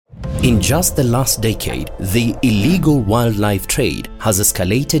In just the last decade, the illegal wildlife trade has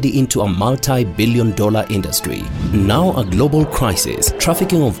escalated into a multi-billion-dollar industry. Now a global crisis,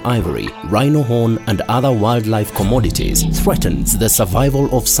 trafficking of ivory, rhino horn and other wildlife commodities threatens the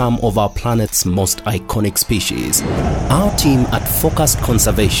survival of some of our planet's most iconic species. Our team at Focused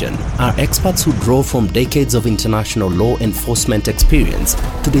Conservation are experts who draw from decades of international law enforcement experience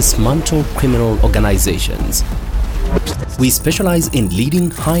to dismantle criminal organizations. We specialize in leading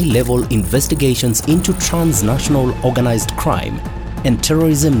high-level investigations into transnational organized crime and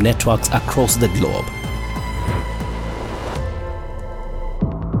terrorism networks across the globe.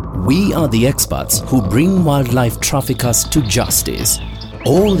 We are the experts who bring wildlife traffickers to justice.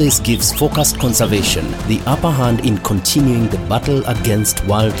 All this gives Focused Conservation the upper hand in continuing the battle against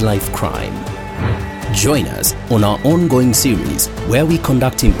wildlife crime. Join us on our ongoing series where we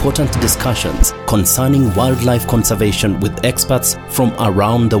conduct important discussions concerning wildlife conservation with experts from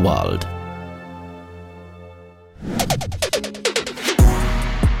around the world.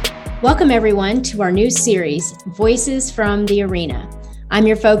 Welcome everyone to our new series, Voices from the Arena. I'm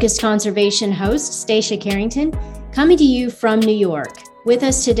your Focused Conservation host, Stacia Carrington, coming to you from New York. With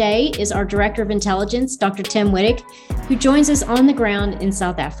us today is our Director of Intelligence, Dr. Tim Wittig, who joins us on the ground in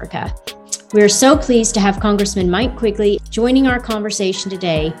South Africa. We are so pleased to have Congressman Mike Quigley joining our conversation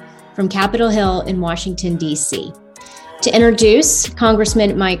today from Capitol Hill in Washington, D.C. To introduce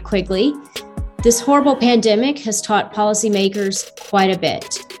Congressman Mike Quigley, this horrible pandemic has taught policymakers quite a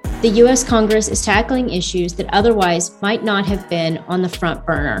bit. The U.S. Congress is tackling issues that otherwise might not have been on the front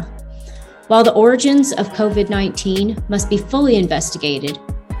burner. While the origins of COVID-19 must be fully investigated,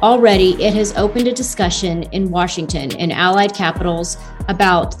 already it has opened a discussion in Washington and allied capitals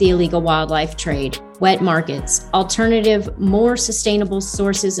about the illegal wildlife trade, wet markets, alternative, more sustainable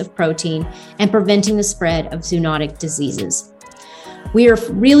sources of protein, and preventing the spread of zoonotic diseases. We are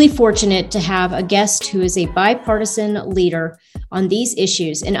really fortunate to have a guest who is a bipartisan leader on these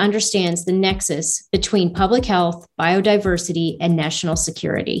issues and understands the nexus between public health, biodiversity, and national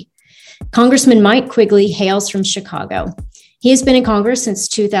security. Congressman Mike Quigley hails from Chicago. He has been in Congress since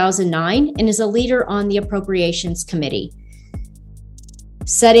 2009 and is a leader on the Appropriations Committee.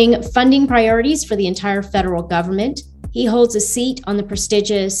 Setting funding priorities for the entire federal government, he holds a seat on the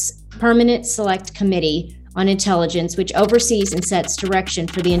prestigious Permanent Select Committee on Intelligence, which oversees and sets direction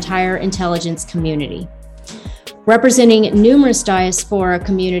for the entire intelligence community. Representing numerous diaspora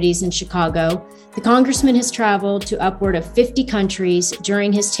communities in Chicago, the congressman has traveled to upward of 50 countries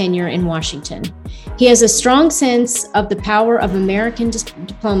during his tenure in Washington. He has a strong sense of the power of American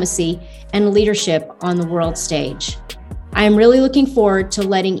diplomacy and leadership on the world stage. I am really looking forward to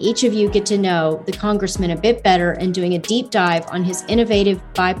letting each of you get to know the congressman a bit better and doing a deep dive on his innovative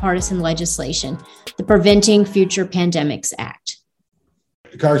bipartisan legislation, the Preventing Future Pandemics Act.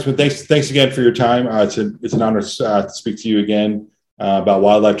 Congressman, thanks again for your time. It's an honor to speak to you again about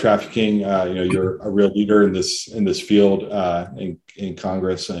wildlife trafficking. You're a real leader in this field in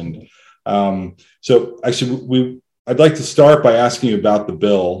Congress, and so actually, I'd like to start by asking you about the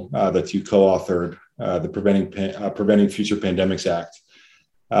bill that you co-authored, the Preventing Future Pandemics Act.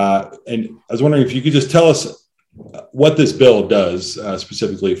 And I was wondering if you could just tell us what this bill does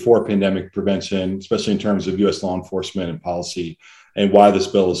specifically for pandemic prevention, especially in terms of U.S. law enforcement and policy, and why this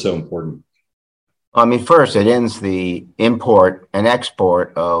bill is so important. I mean, first, it ends the import and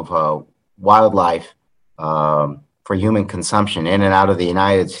export of wildlife for human consumption in and out of the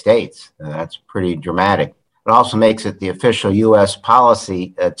United States. That's pretty dramatic. It also makes it the official U.S.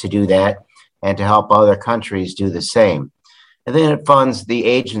 policy to do that and to help other countries do the same. And then it funds the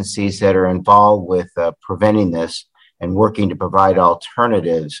agencies that are involved with preventing this and working to provide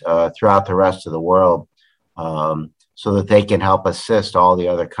alternatives throughout the rest of the world so that they can help assist all the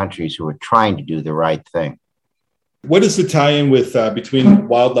other countries who are trying to do the right thing. What is the tie-in with between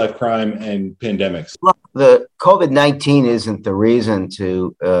wildlife crime and pandemics? Well, the COVID-19 isn't the reason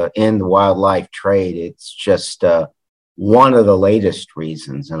to end the wildlife trade. It's just one of the latest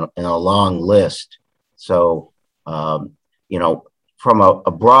reasons in a long list. So, from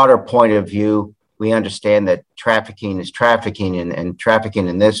a broader point of view, we understand that trafficking is trafficking, and trafficking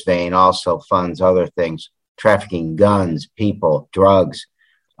in this vein also funds other things, trafficking guns, people, drugs,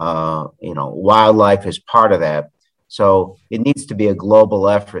 wildlife is part of that. So it needs to be a global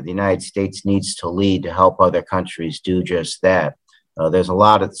effort. The United States needs to lead to help other countries do just that. There's a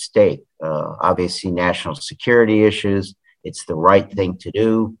lot at stake. Obviously, national security issues. It's the right thing to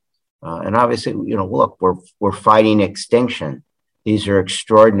do. And obviously, look, we're fighting extinction. These are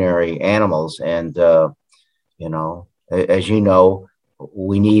extraordinary animals. And, as you know,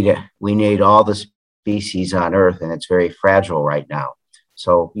 we need all the species on Earth, and it's very fragile right now.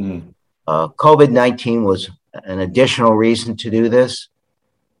 So COVID-19 was an additional reason to do this.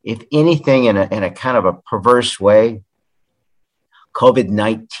 If anything, in a kind of a perverse way,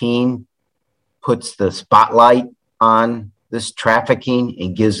 COVID-19 puts the spotlight on this trafficking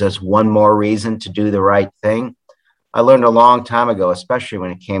and gives us one more reason to do the right thing. I learned a long time ago, especially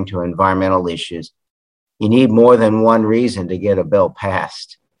when it came to environmental issues, you need more than one reason to get a bill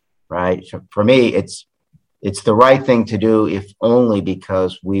passed, right? So for me, it's the right thing to do, if only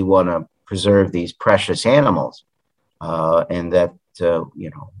because we want to preserve these precious animals, and that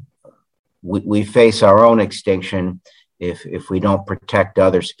we face our own extinction if we don't protect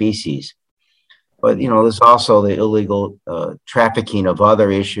other species. But there's also the illegal trafficking of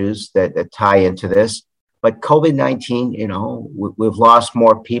other issues that tie into this. But COVID-19, we've lost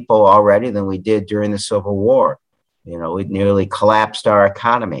more people already than we did during the Civil War. It nearly collapsed our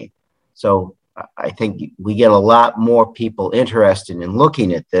economy. So I think we get a lot more people interested in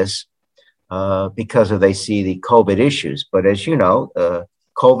looking at this because they see the COVID issues. But as you know,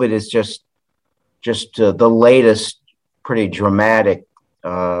 COVID is just the latest pretty dramatic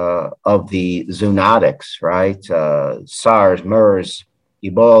of the zoonotics, right? SARS, MERS,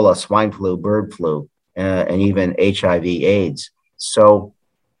 Ebola, swine flu, bird flu, and even HIV/AIDS. So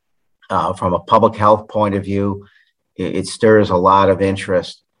from a public health point of view, it stirs a lot of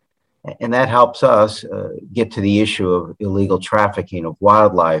interest. And that helps us get to the issue of illegal trafficking of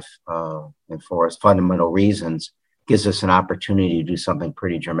wildlife, and for its fundamental reasons, gives us an opportunity to do something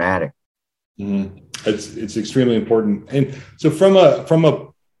pretty dramatic. It's extremely important. And so from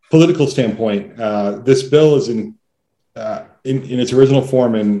a political standpoint, this bill is in its original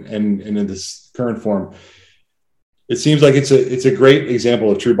form and in this current form, it seems like it's a great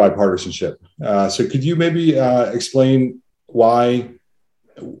example of true bipartisanship. So could you maybe explain what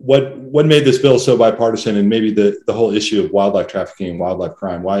made this bill so bipartisan, and maybe the whole issue of wildlife trafficking and wildlife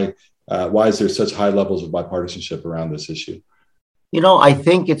crime? Why is there such high levels of bipartisanship around this issue? I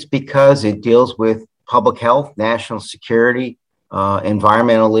think it's because it deals with public health, national security,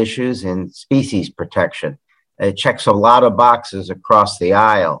 environmental issues, and species protection. It checks a lot of boxes across the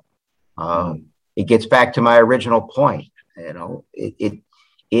aisle. It gets back to my original point. It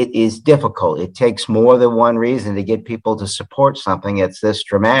is difficult. It takes more than one reason to get people to support something that's this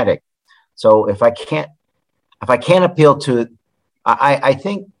dramatic. So if I can't appeal to, I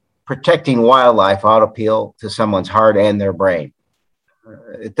think protecting wildlife ought to appeal to someone's heart and their brain.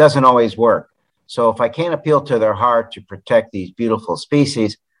 It doesn't always work. So if I can't appeal to their heart to protect these beautiful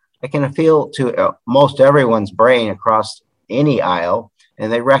species, I can appeal to most everyone's brain across any aisle,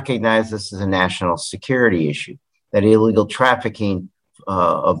 and they recognize this is a national security issue, that illegal trafficking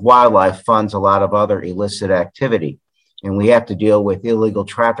of wildlife funds a lot of other illicit activity. And we have to deal with illegal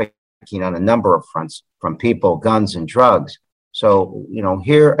trafficking on a number of fronts, from people, guns, and drugs. So,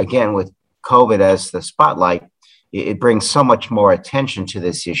 here again with COVID as the spotlight, it brings so much more attention to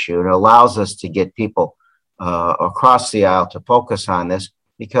this issue, and allows us to get people across the aisle to focus on this,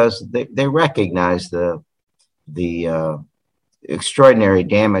 because they recognize the extraordinary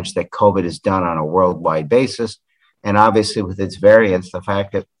damage that COVID has done on a worldwide basis, and obviously with its variants, the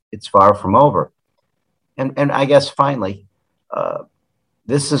fact that it's far from over. And I guess finally,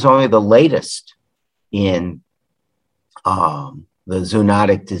 this is only the latest in the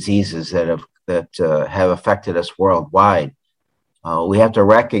zoonotic diseases that have affected us worldwide. We have to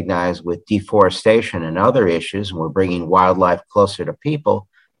recognize, with deforestation and other issues, and we're bringing wildlife closer to people,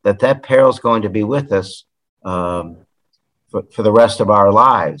 that peril is going to be with us for the rest of our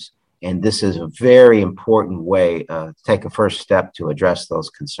lives. And this is a very important way to take a first step to address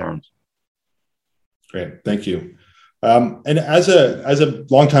those concerns. Great, thank you. And as a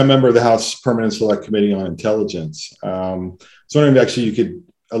longtime member of the House Permanent Select Committee on Intelligence, I was wondering if actually you could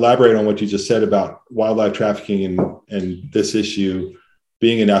elaborate on what you just said about wildlife trafficking and this issue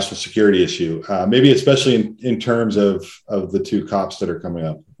being a national security issue, maybe especially in terms of the two COPs that are coming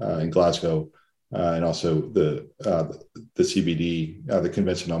up in Glasgow, and also the CBD, the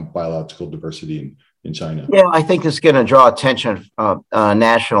Convention on Biological Diversity in China. Yeah, I think it's going to draw attention on a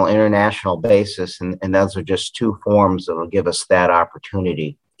national, international basis, and those are just two forms that will give us that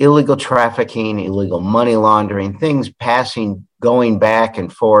opportunity. Illegal trafficking, illegal money laundering, things going back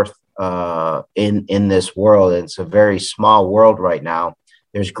and forth in this world. It's a very small world right now.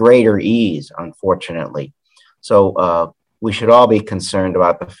 There's greater ease, unfortunately. So we should all be concerned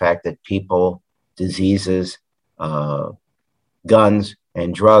about the fact that people, diseases, guns,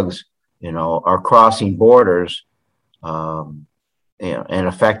 and drugs, are crossing borders, and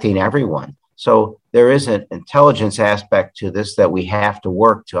affecting everyone. So there is an intelligence aspect to this that we have to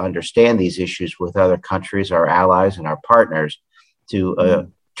work to understand these issues with other countries, our allies, and our partners, to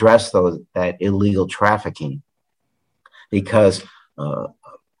address that illegal trafficking, because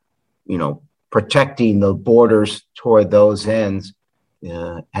protecting the borders toward those ends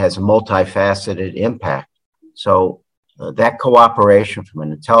has a multifaceted impact. So that cooperation from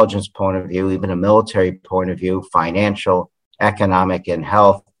an intelligence point of view, even a military point of view, financial, economic, and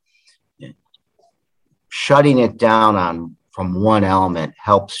health, shutting it down from one element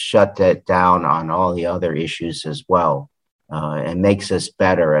helps shut that down on all the other issues as well, and makes us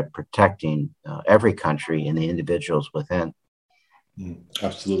better at protecting every country and the individuals within.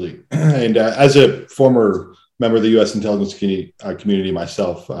 Absolutely. And as a former member of the U.S. intelligence community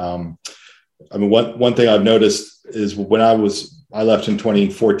myself, one thing I've noticed is when I left in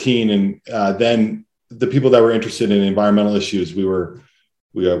 2014, and then the people that were interested in environmental issues, we were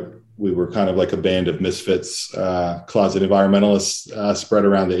kind of like a band of misfits, closet environmentalists spread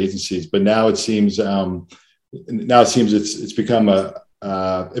around the agencies. But now it seems it's become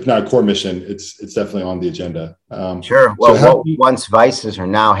if not a core mission, it's definitely on the agenda. Sure. Well, so once vices are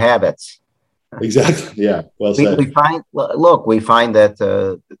now habits. Exactly. Yeah. Well said. We find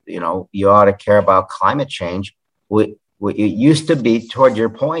that you ought to care about climate change. It used to be, toward your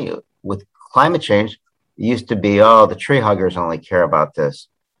point, with climate change, it used to be, the tree huggers only care about this,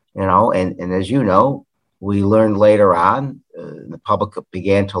 and as you know, we learned later on, the public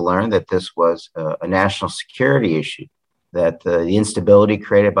began to learn that this was a national security issue, that the instability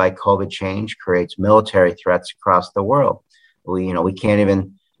created by COVID change creates military threats across the world. We can't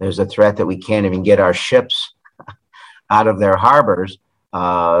even, there's a threat that we can't even get our ships out of their harbors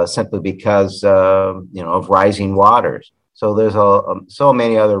simply because, of rising waters. So there's so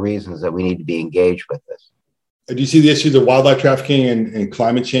many other reasons that we need to be engaged with this. Do you see the issues of wildlife trafficking and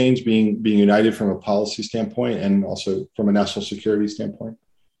climate change being united from a policy standpoint and also from a national security standpoint?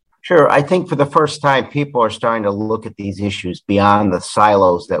 Sure. I think for the first time, people are starting to look at these issues beyond the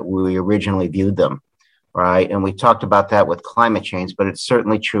silos that we originally viewed them, right? And we talked about that with climate change, but it's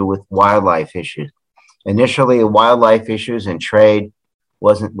certainly true with wildlife issues. Initially, wildlife issues and trade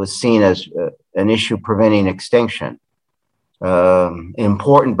was seen as an issue preventing extinction.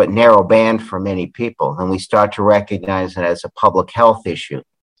 Important but narrow band for many people. And we start to recognize it as a public health issue,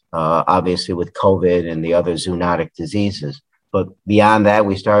 obviously with COVID and the other zoonotic diseases. But beyond that,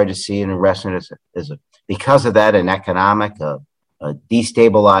 we started to see it and arrested as because of that, an economic, a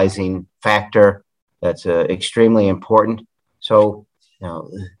destabilizing factor that's extremely important. So,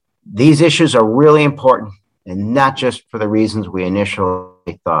 these issues are really important, and not just for the reasons we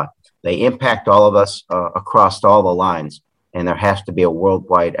initially thought. They impact all of us across all the lines, and there has to be a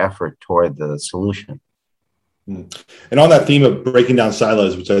worldwide effort toward the solution. And on that theme of breaking down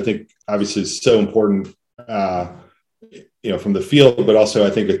silos, which I think obviously is so important, from the field, but also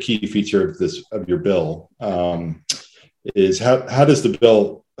I think a key feature of your bill is how does the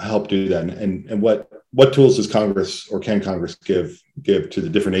bill help do that, and what tools does Congress or can Congress give to the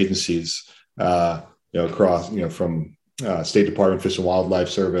different agencies across from State Department, Fish and Wildlife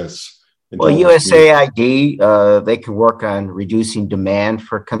Service? Well, USAID, they can work on reducing demand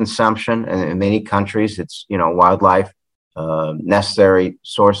for consumption. And in many countries, it's, wildlife, necessary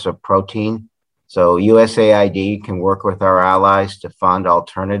source of protein. So USAID can work with our allies to fund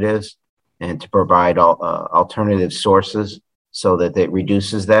alternatives and to provide alternative sources so that it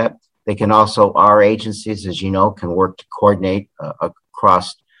reduces that. They can also, our agencies, as you know, can work to coordinate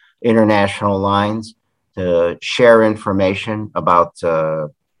across international lines to share information about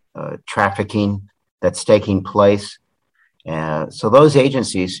trafficking that's taking place. So those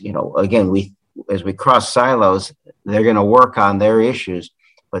agencies, again, as we cross silos, they're going to work on their issues,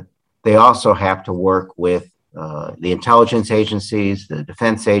 but they also have to work with the intelligence agencies, the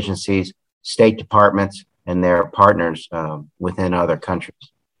defense agencies, State Departments, and their partners within other countries.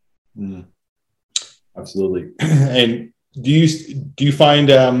 Absolutely. And do you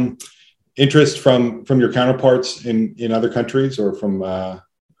find interest from your counterparts in other countries or from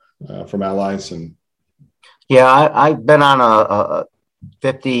allies? And I've been on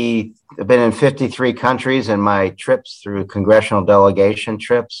I've been in 53 countries in my trips through congressional delegation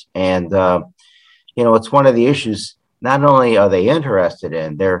trips. And, it's one of the issues, not only are they interested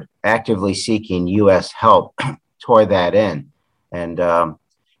in, they're actively seeking U.S. help toward that end. And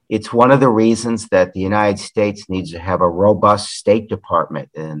it's one of the reasons that the United States needs to have a robust State Department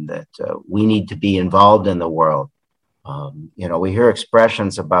and that we need to be involved in the world. We hear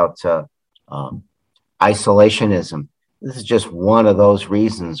expressions about isolationism. This is just one of those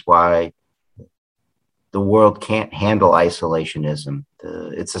reasons why the world can't handle isolationism.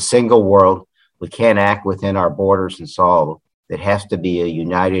 It's a single world. We can't act within our borders and solve. It has to be a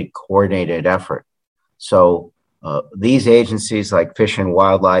united, coordinated effort. So These agencies like Fish and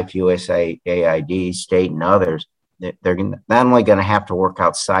Wildlife, USAID, state, and others, they're not only going to have to work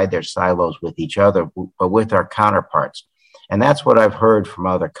outside their silos with each other, but with our counterparts. And that's what I've heard from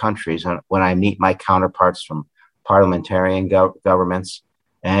other countries when I meet my counterparts from parliamentarian governments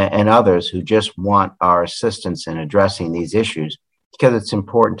and others who just want our assistance in addressing these issues because it's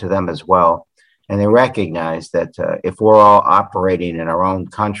important to them as well. And they recognize that if we're all operating in our own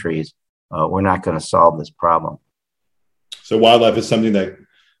countries, we're not going to solve this problem. So wildlife is something that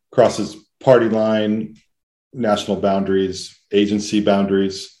crosses party line, national boundaries, agency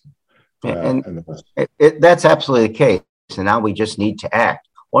boundaries. That's absolutely the case. And now we just need to act.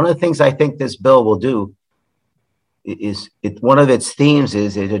 One of the things I think this bill will do is one of its themes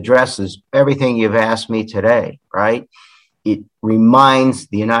is it addresses everything you've asked me today, right? It reminds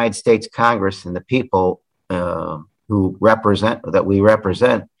the United States Congress and the people we represent,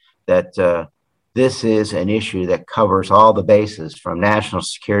 that this is an issue that covers all the bases from national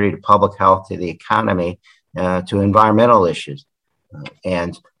security to public health to the economy to environmental issues.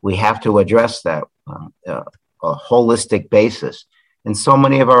 And we have to address that a holistic basis. And so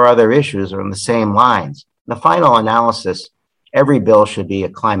many of our other issues are in the same lines. The final analysis, every bill should be a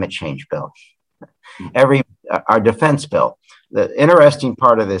climate change bill. Our defense bill. The interesting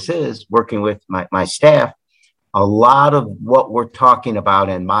part of this is working with my staff, a lot of what we're talking about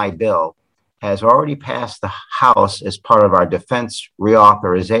in my bill has already passed the House as part of our defense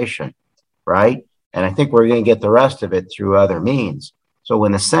reauthorization, right? And I think we're going to get the rest of it through other means. So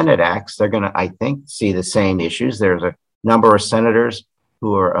when the Senate acts, they're going to, I think, see the same issues. There's a number of senators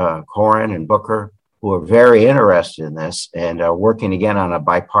who are Corrin and Booker, who are very interested in this and are working again on a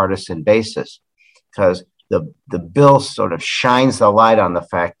bipartisan basis, because the bill sort of shines the light on the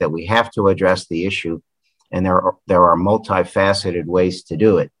fact that we have to address the issue, and there are multifaceted ways to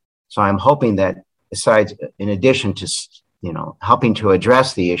do it. So I'm hoping that in addition to helping to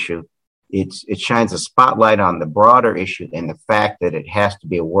address the issue, it shines a spotlight on the broader issue and the fact that it has to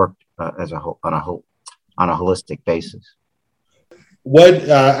be worked on a holistic basis. What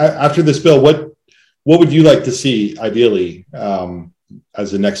after this bill, what would you like to see ideally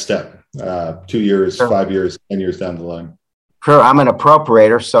as the next step? 2 years, Sure. 5 years, 10 years down the line? Sure, I'm an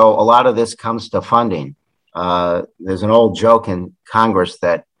appropriator, so a lot of this comes to funding. There's an old joke in Congress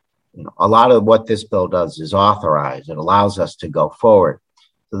that a lot of what this bill does is authorize. It allows us to go forward.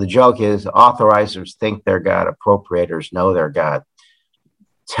 So the joke is authorizers think they're God, appropriators know they're God.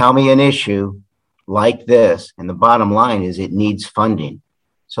 Tell me an issue like this, and the bottom line is it needs funding.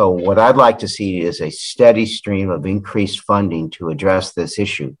 So what I'd like to see is a steady stream of increased funding to address this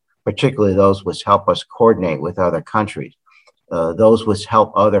issue, particularly those which help us coordinate with other countries, those which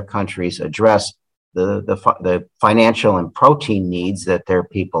help other countries address the financial and protein needs that their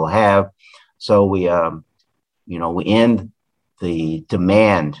people have. So we end the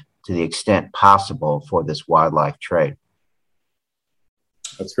demand to the extent possible for this wildlife trade.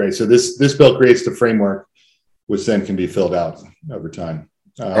 That's great. So this bill creates the framework, which then can be filled out over time.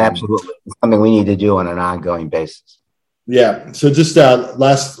 Absolutely, something we need to do on an ongoing basis. Yeah. So just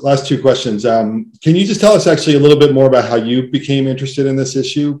last two questions. Can you just tell us actually a little bit more about how you became interested in this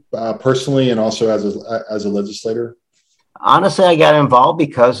issue personally and also as a legislator? Honestly, I got involved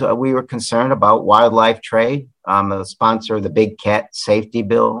because we were concerned about wildlife trade. I'm a sponsor of the Big Cat Safety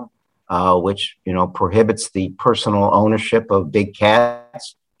Bill, which prohibits the personal ownership of big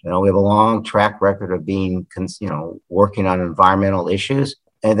cats. We have a long track record of being, working on environmental issues.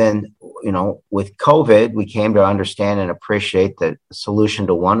 And then, with COVID, we came to understand and appreciate that the solution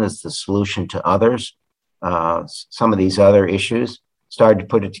to one is the solution to others. Some of these other issues, started to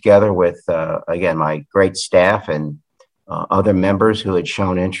put it together with, again, my great staff and other members who had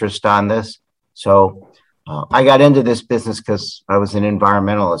shown interest on this. So I got into this business because I was an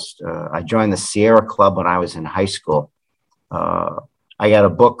environmentalist. I joined the Sierra Club when I was in high school. I got a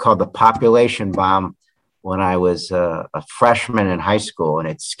book called The Population Bomb when I was a freshman in high school, and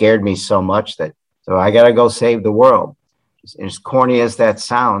it scared me so much so I got to go save the world. As corny as that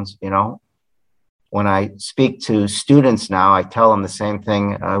sounds, when I speak to students now, I tell them the same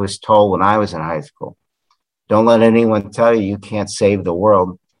thing I was told when I was in high school. Don't let anyone tell you can't save the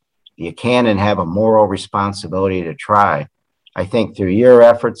world. You can and have a moral responsibility to try. I think through your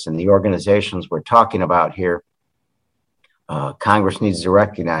efforts and the organizations we're talking about here, Congress needs to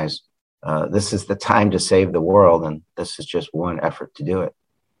recognize this is the time to save the world, and this is just one effort to do it.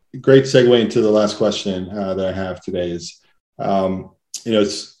 Great segue into the last question that I have today is, I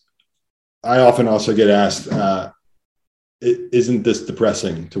often also get asked, isn't this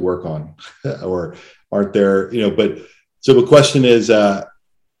depressing to work on? Or aren't there, so the question is,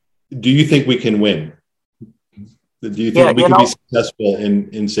 do you think we can win? Do you think we can be successful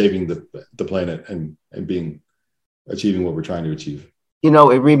in saving the planet and achieving what we're trying to achieve? It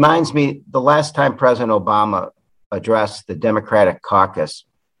reminds me the last time President Obama addressed the Democratic caucus,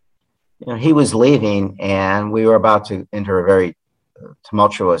 he was leaving and we were about to enter a very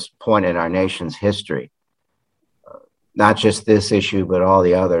tumultuous point in our nation's history. Not just this issue, but all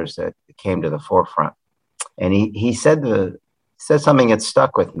the others that came to the forefront. And he said something that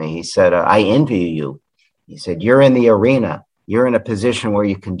stuck with me. He said, I envy you. He said, you're in the arena. You're in a position where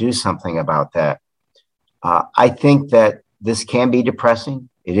you can do something about that. I think that this can be depressing.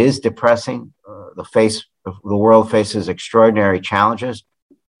 It is depressing. The world faces extraordinary challenges.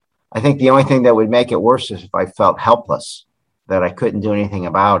 I think the only thing that would make it worse is if I felt helpless, that I couldn't do anything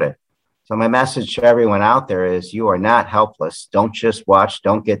about it. So my message to everyone out there is you are not helpless. Don't just watch.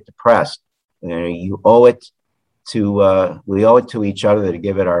 Don't get depressed. We owe it to each other to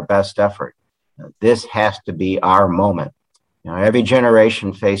give it our best effort. This has to be our moment. Every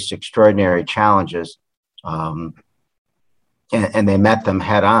generation faced extraordinary challenges, and they met them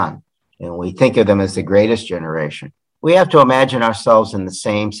head on. And we think of them as the greatest generation. We have to imagine ourselves in the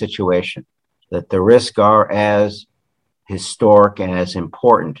same situation, that the risks are as historic and as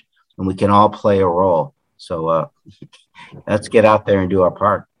important, and we can all play a role. So let's get out there and do our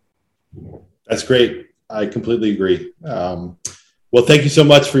part. That's great. I completely agree. Well, thank you so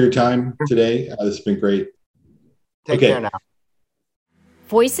much for your time today. This has been great. Take care now.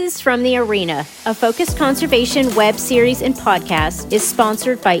 Voices from the Arena, a focused conservation web series and podcast, is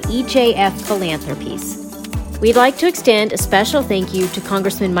sponsored by EJF Philanthropies. We'd like to extend a special thank you to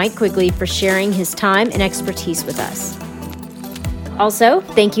Congressman Mike Quigley for sharing his time and expertise with us. Also,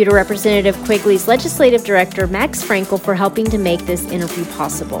 thank you to Representative Quigley's Legislative Director, Max Frankel, for helping to make this interview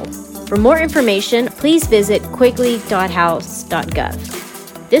possible. For more information, please visit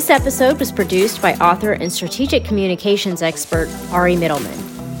quigley.house.gov. This episode was produced by author and strategic communications expert Ari Middleman.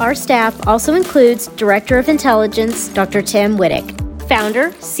 Our staff also includes Director of Intelligence, Dr. Tim Wittig,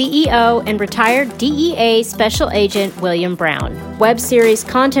 Founder, CEO, and retired DEA Special Agent William Brown, web series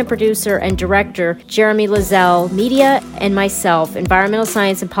content producer and director Jeremy Lizelle, media, and myself, environmental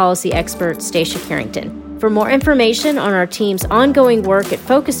science and policy expert Stacia Carrington. For more information on our team's ongoing work at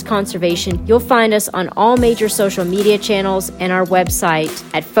Focused Conservation, you'll find us on all major social media channels and our website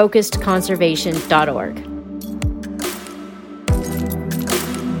at focusedconservation.org.